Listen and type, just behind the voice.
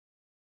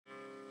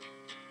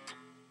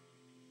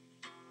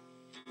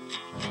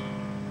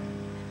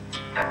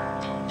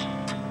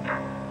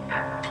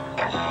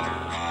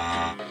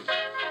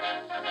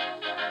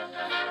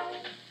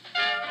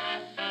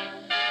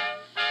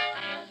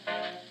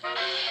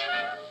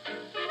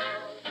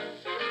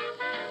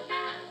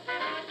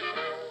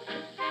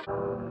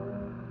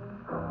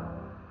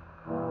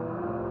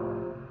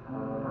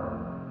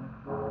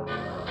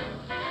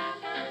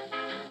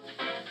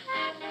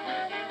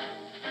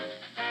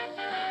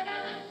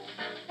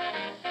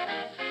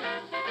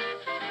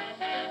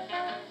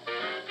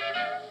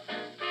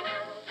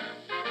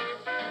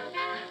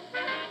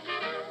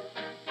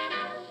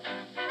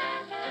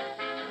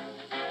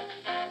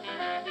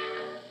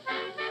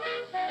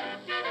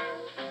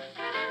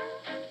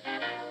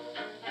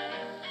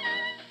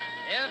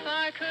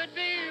I could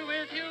be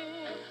with you,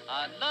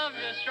 I'd love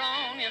you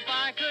strong. If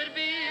I could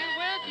be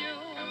with you,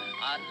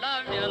 I'd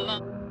love you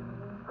long.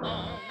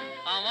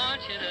 I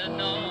want you to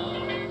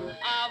know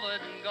I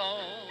wouldn't go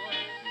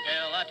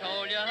till I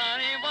told you,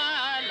 honey,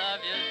 why I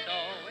love you so.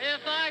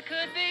 If I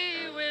could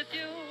be with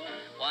you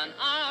 1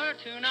 hour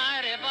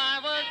tonight, if I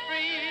was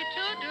free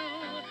to do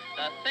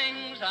the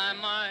things I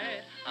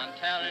might, I'm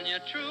telling you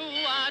true,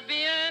 I'd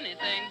be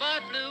anything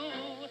but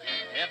blue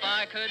if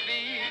I could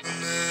be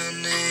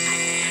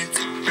underneath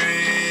the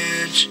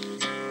bridge.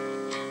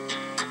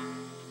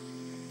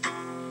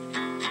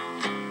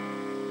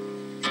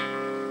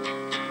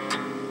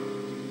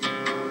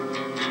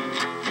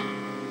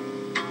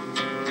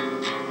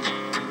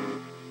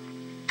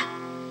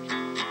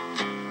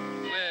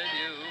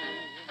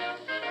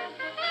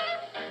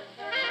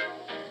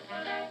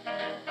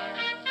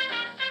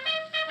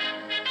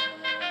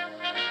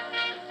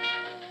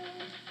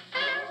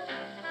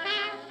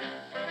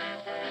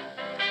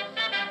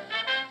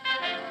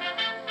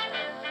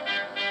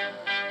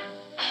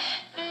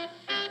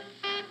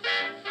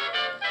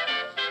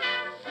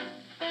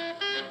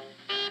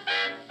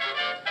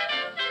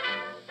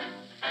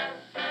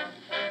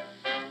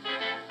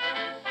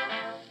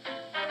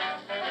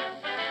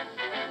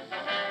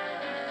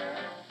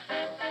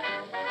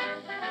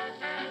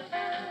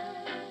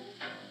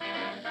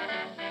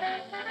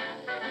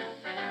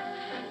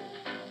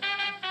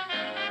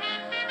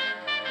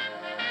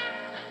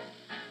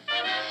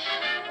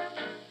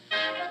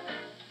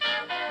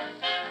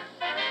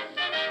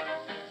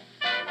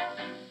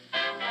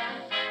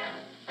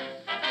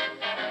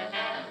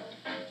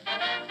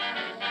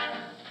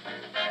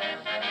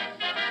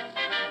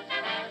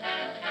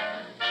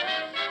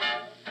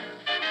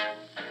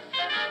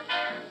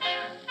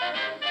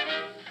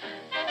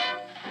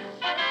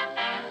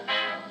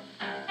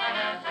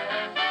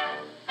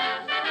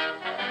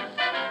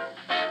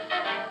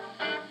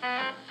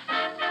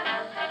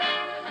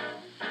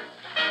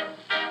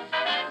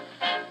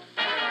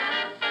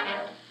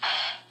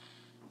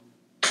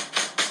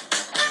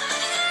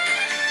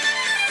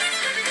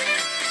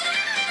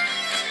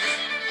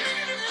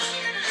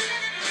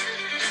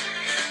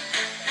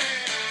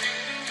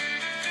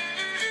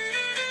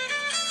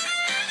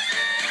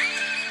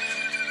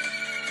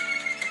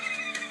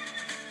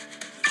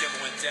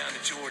 Down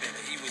to Jordan,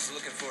 he was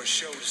looking for a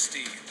show to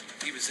steal.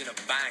 He was in a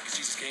bind because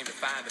Jesus came to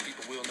find the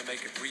people willing to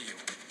make it real.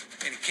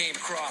 And he came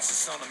across the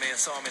Son of Man,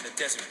 saw him in the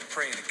desert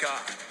praying to God.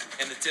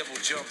 And the devil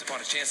jumped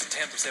upon a chance to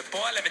tempt him, said,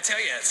 boy, let me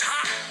tell you, it's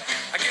hot.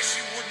 I guess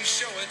you wouldn't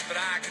show it, but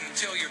I can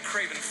tell you're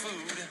craving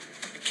food.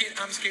 And kid,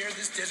 I'm scared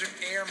this desert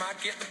air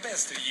might get the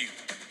best of you.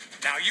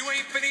 Now, you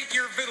ain't been eating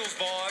your victuals,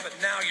 boy, but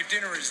now your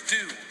dinner is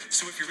due.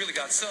 So if you really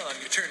got son,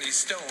 you turn these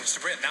stones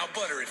to bread. Now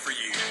butter it for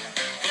you.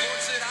 The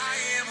Lord said, I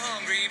am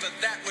hungry, but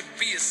that would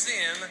be a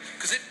sin.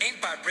 Because it ain't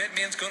by bread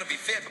men's gonna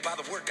be fed, but by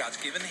the word God's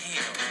given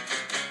him.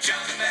 John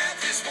the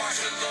Baptist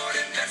washed the Lord,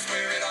 and that's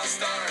where it all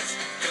starts.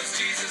 Because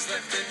Jesus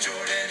left the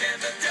Jordan,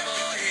 and the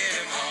devil hit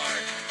him hard.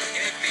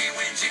 And if he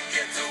wins, you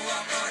get to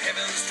walk on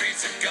heaven's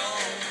streets of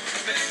gold.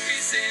 But if he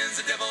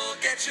sins, the devil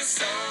gets your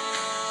soul.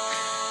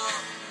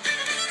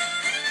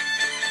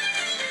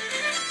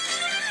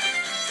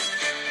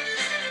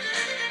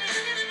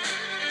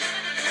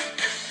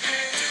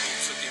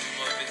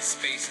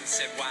 Space and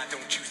said, why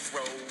don't you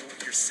throw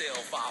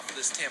yourself off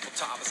this temple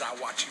top as I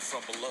watch you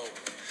from below?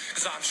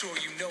 Because I'm sure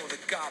you know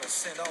that God will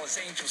send all his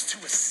angels to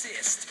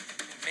assist.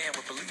 And man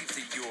would believe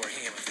that you're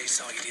him if they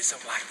saw you did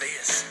something like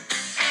this.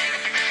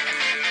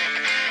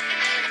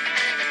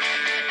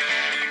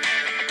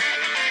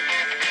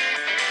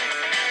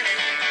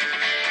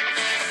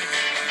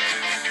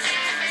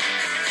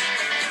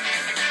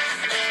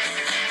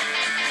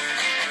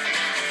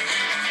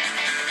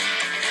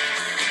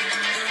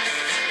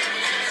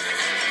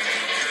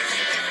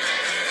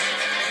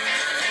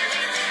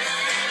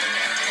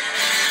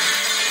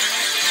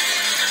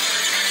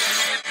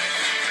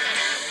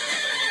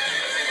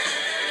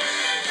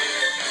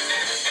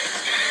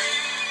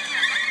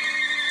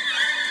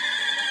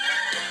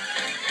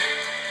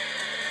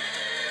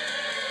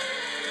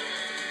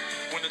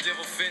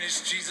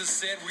 Jesus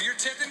said, well, you're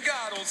tempting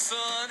God, old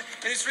son.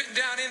 And it's written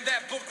down in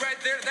that book right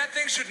there. That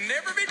thing should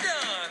never be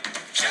done.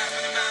 Shout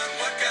from the mountain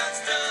what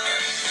God's done.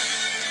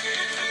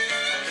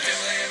 The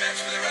devil ain't a match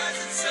for the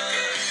rising sun.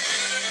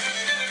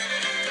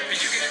 But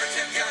you can never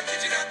tempt God,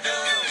 did you not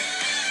know?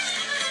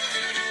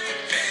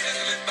 And he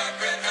doesn't live by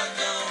bread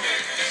alone.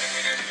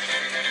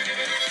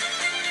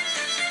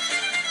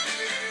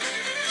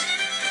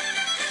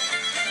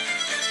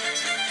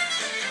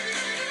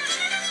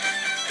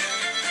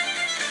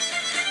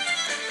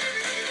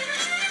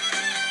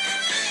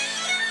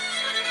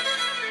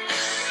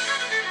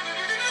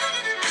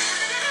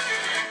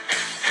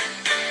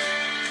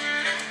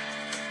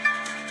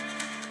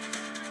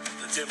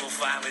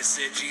 Finally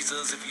said,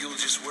 Jesus, if you'll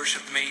just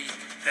worship me,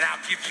 then I'll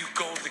give you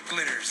gold that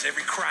glitters,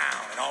 every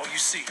crown and all you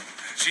see.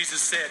 Jesus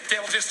said,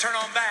 devil, just turn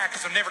on back,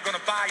 because I'm never going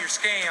to buy your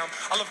scam.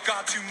 I love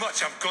God too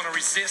much, I'm going to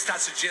resist. I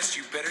suggest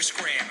you better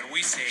scram. And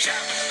we say, shout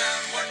from the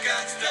mountain what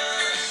God's done.